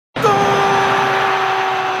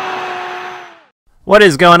What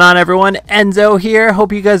is going on, everyone? Enzo here.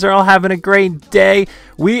 Hope you guys are all having a great day.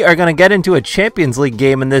 We are going to get into a Champions League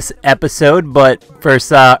game in this episode, but first,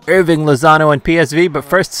 Irving, Lozano, and PSV. But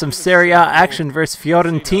first, some Serie A action versus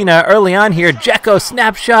Fiorentina. Early on here, Dzeko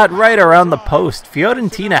snapshot right around the post.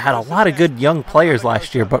 Fiorentina had a lot of good young players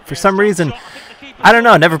last year, but for some reason, I don't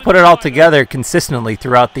know, never put it all together consistently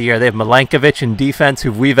throughout the year. They have Milankovic in defense,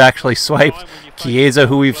 who we've actually swiped. Chiesa,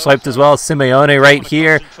 who we've swiped as well. Simeone right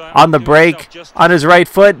here on the break, on his right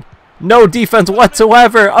foot. No defense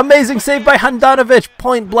whatsoever. Amazing save by Handanovic.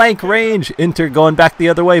 Point blank range. Inter going back the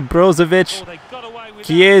other way. Brozovic.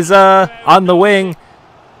 Chiesa on the wing.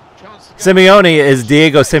 Simeone is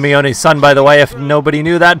Diego Simeone's son, by the way, if nobody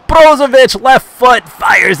knew that. Brozovic, left foot,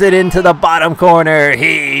 fires it into the bottom corner.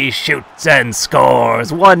 He shoots and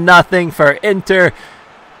scores. 1-0 for Inter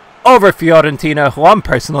over Fiorentina, who I'm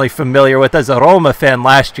personally familiar with as a Roma fan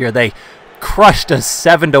last year. They crushed us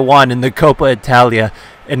 7-1 in the Coppa Italia.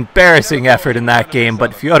 Embarrassing effort in that game,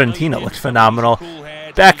 but Fiorentina looked phenomenal.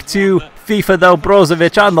 Back to FIFA though,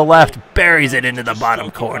 Brozovic on the left buries it into the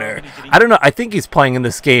bottom corner. I don't know, I think he's playing in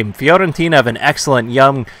this game. Fiorentina have an excellent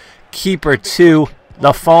young keeper too.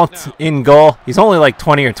 Lafont in goal. He's only like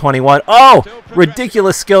 20 or 21. Oh,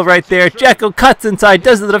 ridiculous skill right there. Dzeko cuts inside,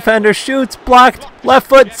 does the defender, shoots, blocked, left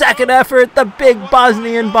foot, second effort. The big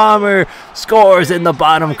Bosnian bomber scores in the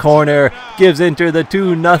bottom corner, gives Inter the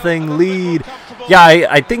 2-0 lead. Yeah,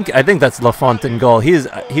 I think that's Lafont in goal. He's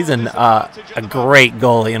a great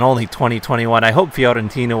goalie and only 2021. I hope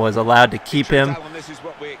Fiorentina was allowed to keep him.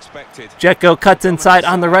 Dzeko cuts inside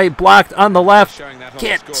on the right, blocked on the left.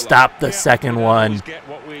 Can't stop the second one.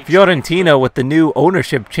 Fiorentina with the new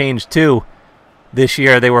ownership change too. This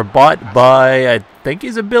year they were bought by, I think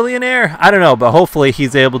he's a billionaire. I don't know, but hopefully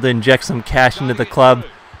he's able to inject some cash into the club.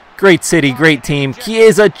 Great city, great team.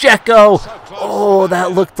 Chiesa, Dzeko. Oh,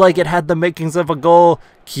 that looked like it had the makings of a goal.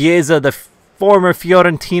 Chiesa, the former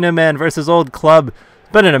Fiorentina man versus old club.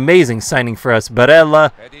 Been an amazing signing for us.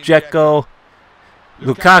 Barella, Dzeko,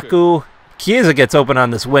 Lukaku. Chiesa gets open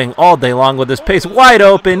on this wing all day long with his pace wide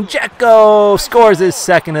open. Dzeko scores his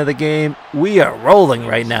second of the game. We are rolling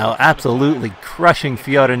right now. Absolutely crushing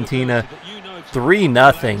Fiorentina.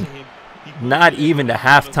 3-0. Not even to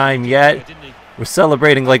halftime yet. We're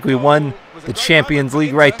celebrating like we won the Champions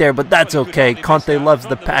League right there, but that's okay. Conte loves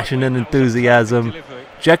the passion and enthusiasm.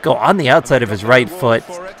 Dzeko on the outside of his right foot.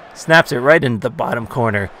 Snaps it right into the bottom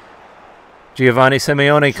corner. Giovanni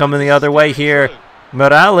Simeone coming the other way here.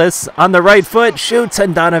 Morales on the right foot. Shoots.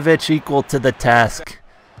 Handanovic equal to the task.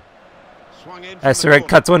 Esserek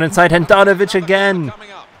cuts one inside. Handanovic again.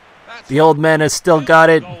 The old man has still got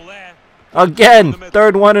it. Again.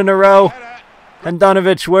 Third one in a row.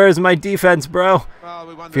 Handanovic, where's my defense, bro?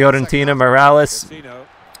 Fiorentina, Morales.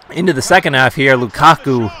 Into the second half here,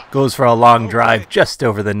 Lukaku goes for a long drive just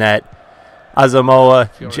over the net. Asamoah,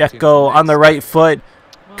 Dzeko on the right foot.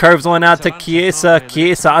 Curves one out to Chiesa.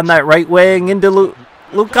 Chiesa on that right wing. Into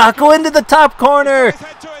Lukaku into the top corner.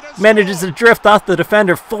 Manages to drift off the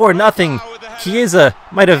defender. 4-0. Chiesa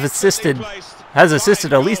might have has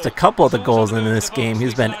assisted at least a couple of the goals in this game.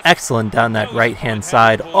 He's been excellent down that right-hand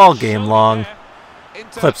side all game long.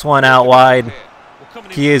 Clips one out wide.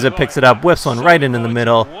 Chiesa picks it up, whips one right into the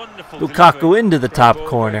middle. Lukaku into the top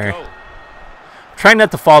corner. Trying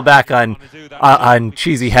not to fall back on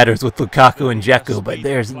cheesy headers with Lukaku and Dzeko, but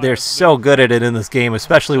they're so good at it in this game,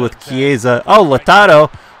 especially with Chiesa. Oh,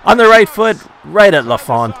 Lautaro on the right foot, right at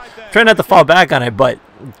Lafont. Trying not to fall back on it, but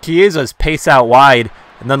Chiesa's pace out wide,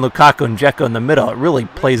 and then Lukaku and Dzeko in the middle. It really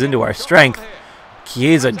plays into our strength.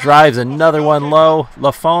 Chiesa drives another one low.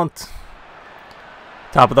 Lafont.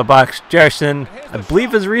 Top of the box, Gerson, I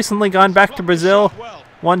believe, has recently gone back to Brazil.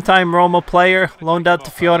 One-time Roma player, loaned out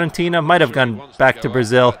to Fiorentina, might have gone back to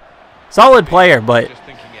Brazil. Solid player, but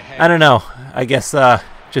I don't know. I guess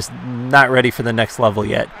just not ready for the next level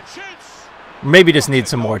yet. Maybe just needs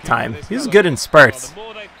some more time. He's good in spurts.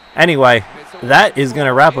 Anyway, that is going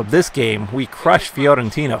to wrap up this game. We crushed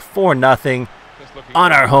Fiorentina 4-0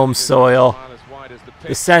 on our home soil.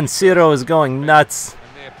 The San Siro is going nuts.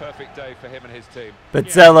 Perfect day for him and his team.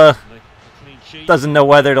 Petzela doesn't know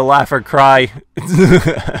whether to laugh or cry.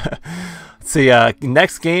 Let's see,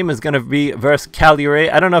 next game is going to be versus Cagliari.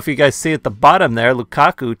 I don't know if you guys see at the bottom there,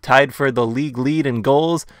 Lukaku tied for the league lead in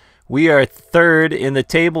goals. We are third in the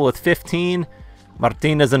table with 15.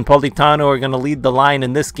 Martinez and Politano are going to lead the line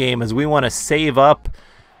in this game as we want to save up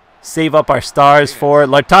our stars for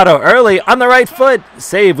Lautaro early on the right foot.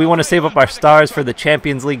 Save. We want to save up our stars for the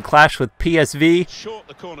Champions League clash with PSV.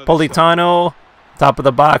 Politano, top of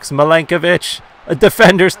the box. Milankovic, a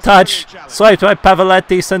defender's touch. Swiped by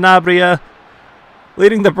Pavoletti. Sanabria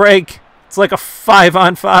leading the break. It's like a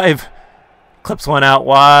 5-on-5. Clips one out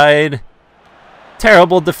wide.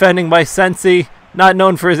 Terrible defending by Sensi. Not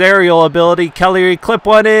known for his aerial ability. Cagliari clip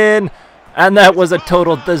one in. And that was a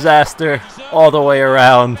total disaster all the way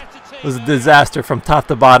around. It was a disaster from top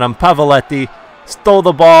to bottom. Pavoletti stole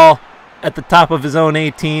the ball at the top of his own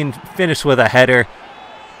 18. Finished with a header.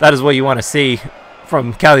 That is what you want to see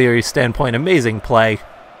from Cagliari's standpoint. Amazing play.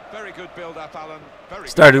 Very good build-up, Alan.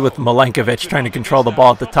 Started with Milenkovic trying to control the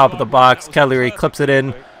ball at the top of the box. Cagliari clips it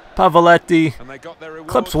in. Pavoletti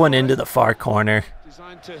clips one into the far corner.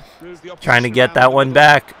 Trying to get that one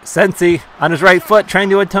back. Sensi on his right foot trying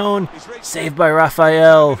to atone. Saved by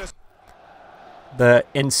Raphael. The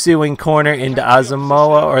ensuing corner into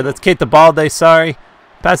Asamoah, or that's Keita Balde, sorry.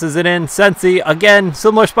 Passes it in. Sensi again.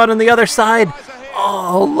 Similar spot on the other side.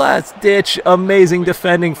 Oh, last ditch. Amazing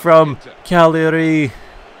defending from Cagliari.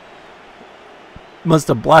 Must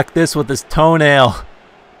have blocked this with his toenail.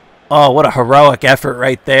 Oh, what a heroic effort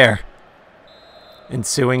right there.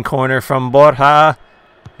 Ensuing corner from Borja.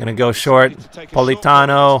 Gonna go short.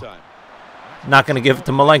 Politano. Not gonna give it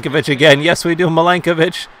to Milenkovic again. Yes, we do.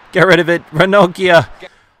 Milenkovic. Get rid of it. Ranocchia.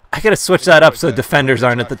 I gotta switch that up so defenders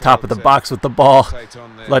aren't at the top of the box with the ball.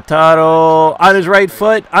 Lautaro on his right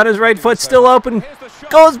foot. On his right foot, still open.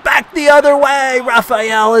 Goes back the other way.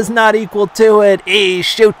 Raphael is not equal to it. He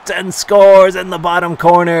shoots and scores in the bottom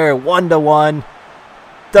corner. 1-1.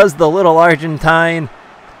 Does the little Argentine.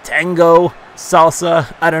 Tango.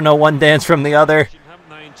 Salsa. I don't know one dance from the other.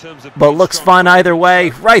 But looks fun either way.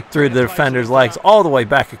 Right through the defender's legs. All the way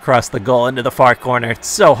back across the goal into the far corner. It's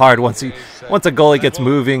so hard once a goalie gets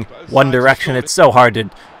moving one direction. It's so hard to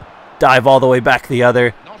dive all the way back the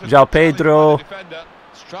other. João Pedro.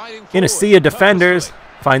 In a sea of defenders.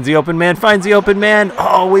 Finds the open man. Finds the open man.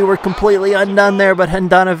 Oh, we were completely undone there. But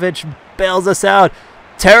Handanovic bails us out.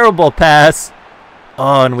 Terrible pass.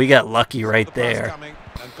 Oh, and we got lucky right there.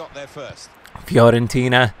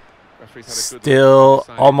 Fiorentina. Still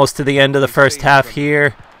almost to the end of the first half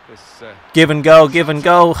here. Give and go, give and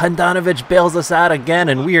go. Handanovic bails us out again,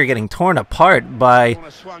 and we are getting torn apart by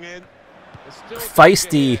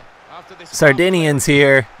feisty Sardinians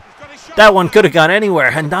here. That one could have gone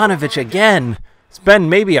anywhere. Handanovic again. It's been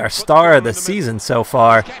maybe our star of the season so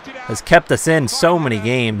far. Has kept us in so many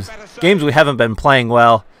games. Games we haven't been playing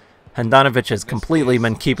well. Handanovic has completely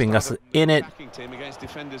been keeping us in it.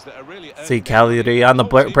 See Cagliari on the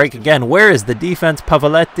break again. Where is the defense?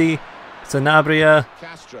 Pavoletti, Sanabria.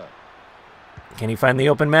 Can he find the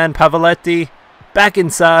open man? Pavoletti back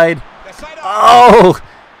inside. Oh,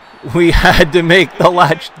 we had to make the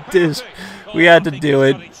latch dish. We had to do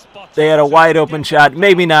it. They had a wide open shot.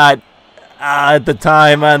 Maybe not at the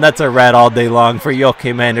time, and that's a red all day long for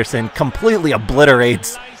Joachim Andersen. Completely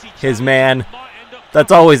obliterates his man.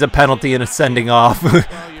 That's always a penalty and a sending off.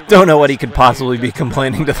 Don't know what he could possibly be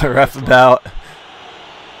complaining to the ref about.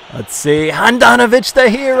 Let's see. Handanovic, the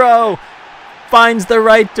hero, finds the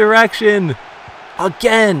right direction.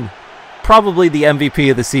 Again, probably the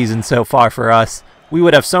MVP of the season so far for us. We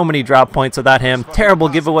would have so many drop points without him. Terrible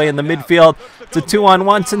giveaway in the midfield. It's a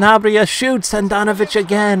 2-on-1. Sanabria shoots. Handanovic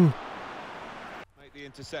again.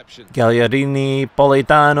 Gagliardini,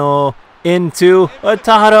 Politano. Into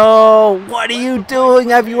Lautaro. What are you doing?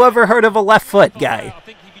 Have you ever heard of a left foot, guy?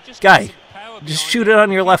 Guy, just shoot it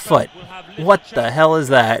on your left foot. What the hell is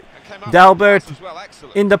that? Dalbert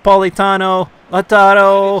into Politano.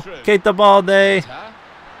 Lautaro. Keita Balde.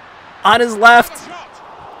 On his left.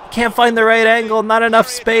 Can't find the right angle. Not enough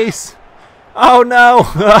space. Oh no.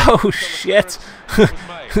 Oh shit.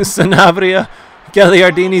 Sanabria.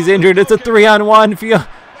 Gagliardini's injured. It's a 3-on-1.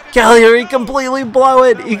 Cagliari completely blow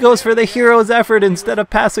it. He goes for the hero's effort instead of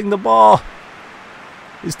passing the ball.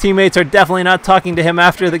 His teammates are definitely not talking to him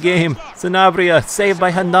after the game. Sanabria saved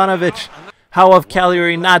by Handanovic. How have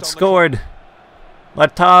Cagliari not scored?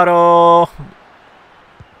 Lautaro.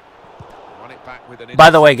 By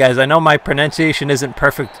the way, guys, I know my pronunciation isn't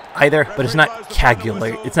perfect either, but it's not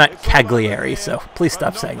Cagliari. It's not Cagliari, so please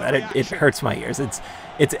stop saying that. It hurts my ears. It's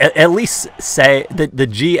at least say that the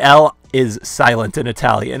GL is silent in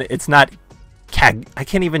Italian. It's not I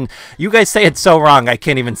can't even. You guys say it so wrong. I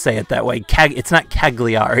can't even say it that way. It's not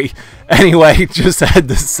Cagliari. Anyway, just had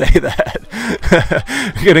to say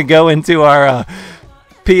that. We're gonna go into our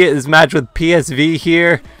match with PSV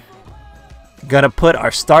here. Gonna put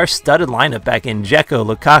our star-studded lineup back in: Dzeko,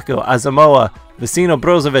 Lukaku, Asamoah, Vecino,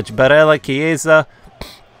 Brozovic, Barella, Chiesa,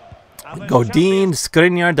 Godin,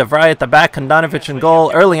 Skriniar, De Vrij at the back, Handanovic in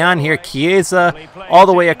goal. Early on here, Chiesa all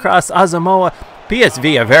the way across, Asamoah.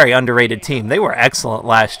 PSV, a very underrated team. They were excellent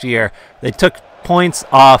last year. They took points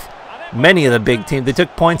off many of the big teams. They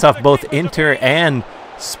took points off both Inter and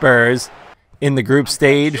Spurs. in the group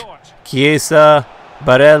stage. Chiesa,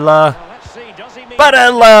 Barella.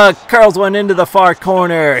 Barella curls one into the far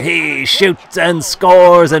corner. He shoots and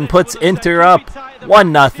scores and puts Inter up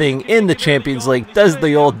 1-0 in the Champions League. Does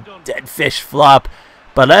the old dead fish flop.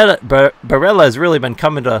 Barella has really been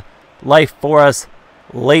coming to life for us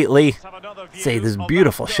lately. See this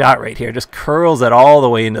beautiful shot right here. Just curls it all the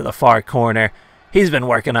way into the far corner. He's been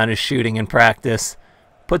working on his shooting in practice.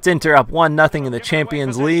 Puts Inter up 1-0 in the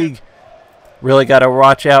Champions League. Really got to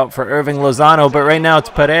watch out for Irving Lozano, but right now it's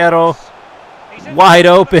Pereiro. Wide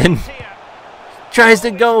open. Tries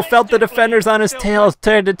to go, felt the defenders on his tail,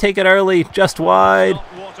 tried to take it early, just wide.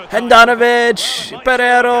 Handanovic,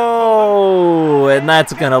 Pereiro, and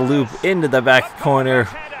that's going to loop into the back corner.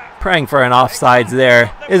 Praying for an offsides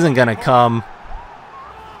there, isn't going to come.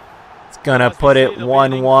 It's going to put it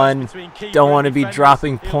 1-1. Don't want to be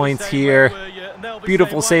dropping points here.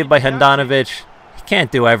 Beautiful save by Handanovic. He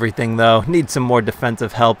can't do everything though, needs some more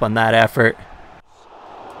defensive help on that effort.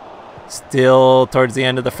 Still towards the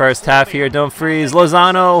end of the first half here. Don't freeze.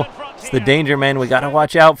 Lozano. It's the danger man we got to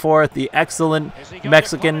watch out for. The excellent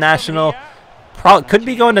Mexican national. Could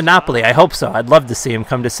be going to Napoli. I hope so. I'd love to see him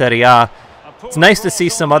come to Serie A. It's nice to see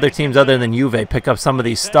some other teams other than Juve pick up some of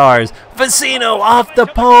these stars. Vecino off the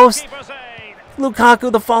post.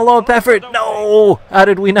 Lukaku, the follow-up effort. No! How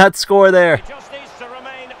did we not score there?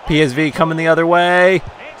 PSV coming the other way.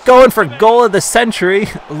 Going for goal of the century.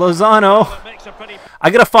 Lozano. I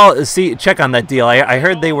gotta check on that deal. I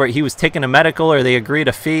heard he was taking a medical or they agreed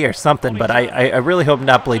a fee or something, but I really hope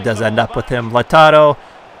Napoli does end up with him. Lautaro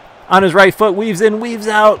on his right foot, weaves in, weaves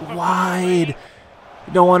out, wide.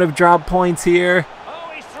 Don't want to drop points here.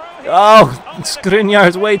 Oh,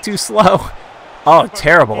 Skriniar's way too slow. Oh,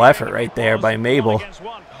 terrible effort right there by Mabel.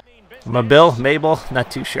 Mabel, not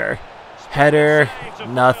too sure. Header,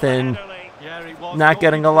 nothing. Not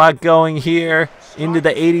getting a lot going here. Into the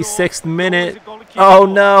 86th minute. Oh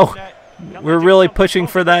no. We're really pushing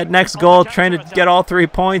for that next goal, trying to get all 3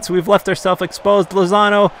 points. We've left ourselves exposed.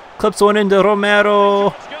 Lozano clips one into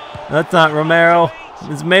Romero. That's not Romero.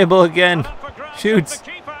 It's Mabel again. Shoots.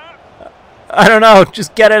 I don't know.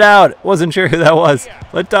 Just get it out. Wasn't sure who that was.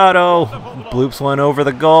 Lautaro bloops one over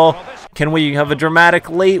the goal. Can we have a dramatic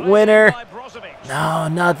late winner? No,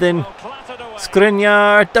 nothing.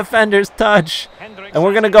 Skriniar, defender's touch. And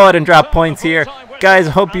we're going to go ahead and drop points here. Guys,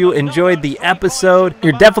 hope you enjoyed the episode.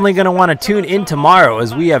 You're definitely going to want to tune in tomorrow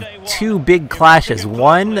as we have 2 big clashes.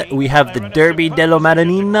 One, we have the Derby della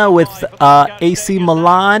Madonnina with AC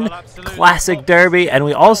Milan, classic derby. And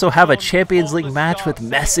we also have a Champions League match with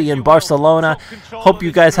Messi and Barcelona. Hope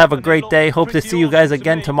you guys have a great day. Hope to see you guys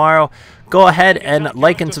again tomorrow. Go ahead and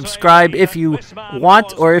like and subscribe if you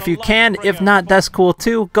want or if you can. If not, that's cool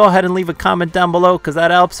too. Go ahead and leave a comment down below because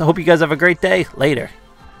that helps. I hope you guys have a great day. Later.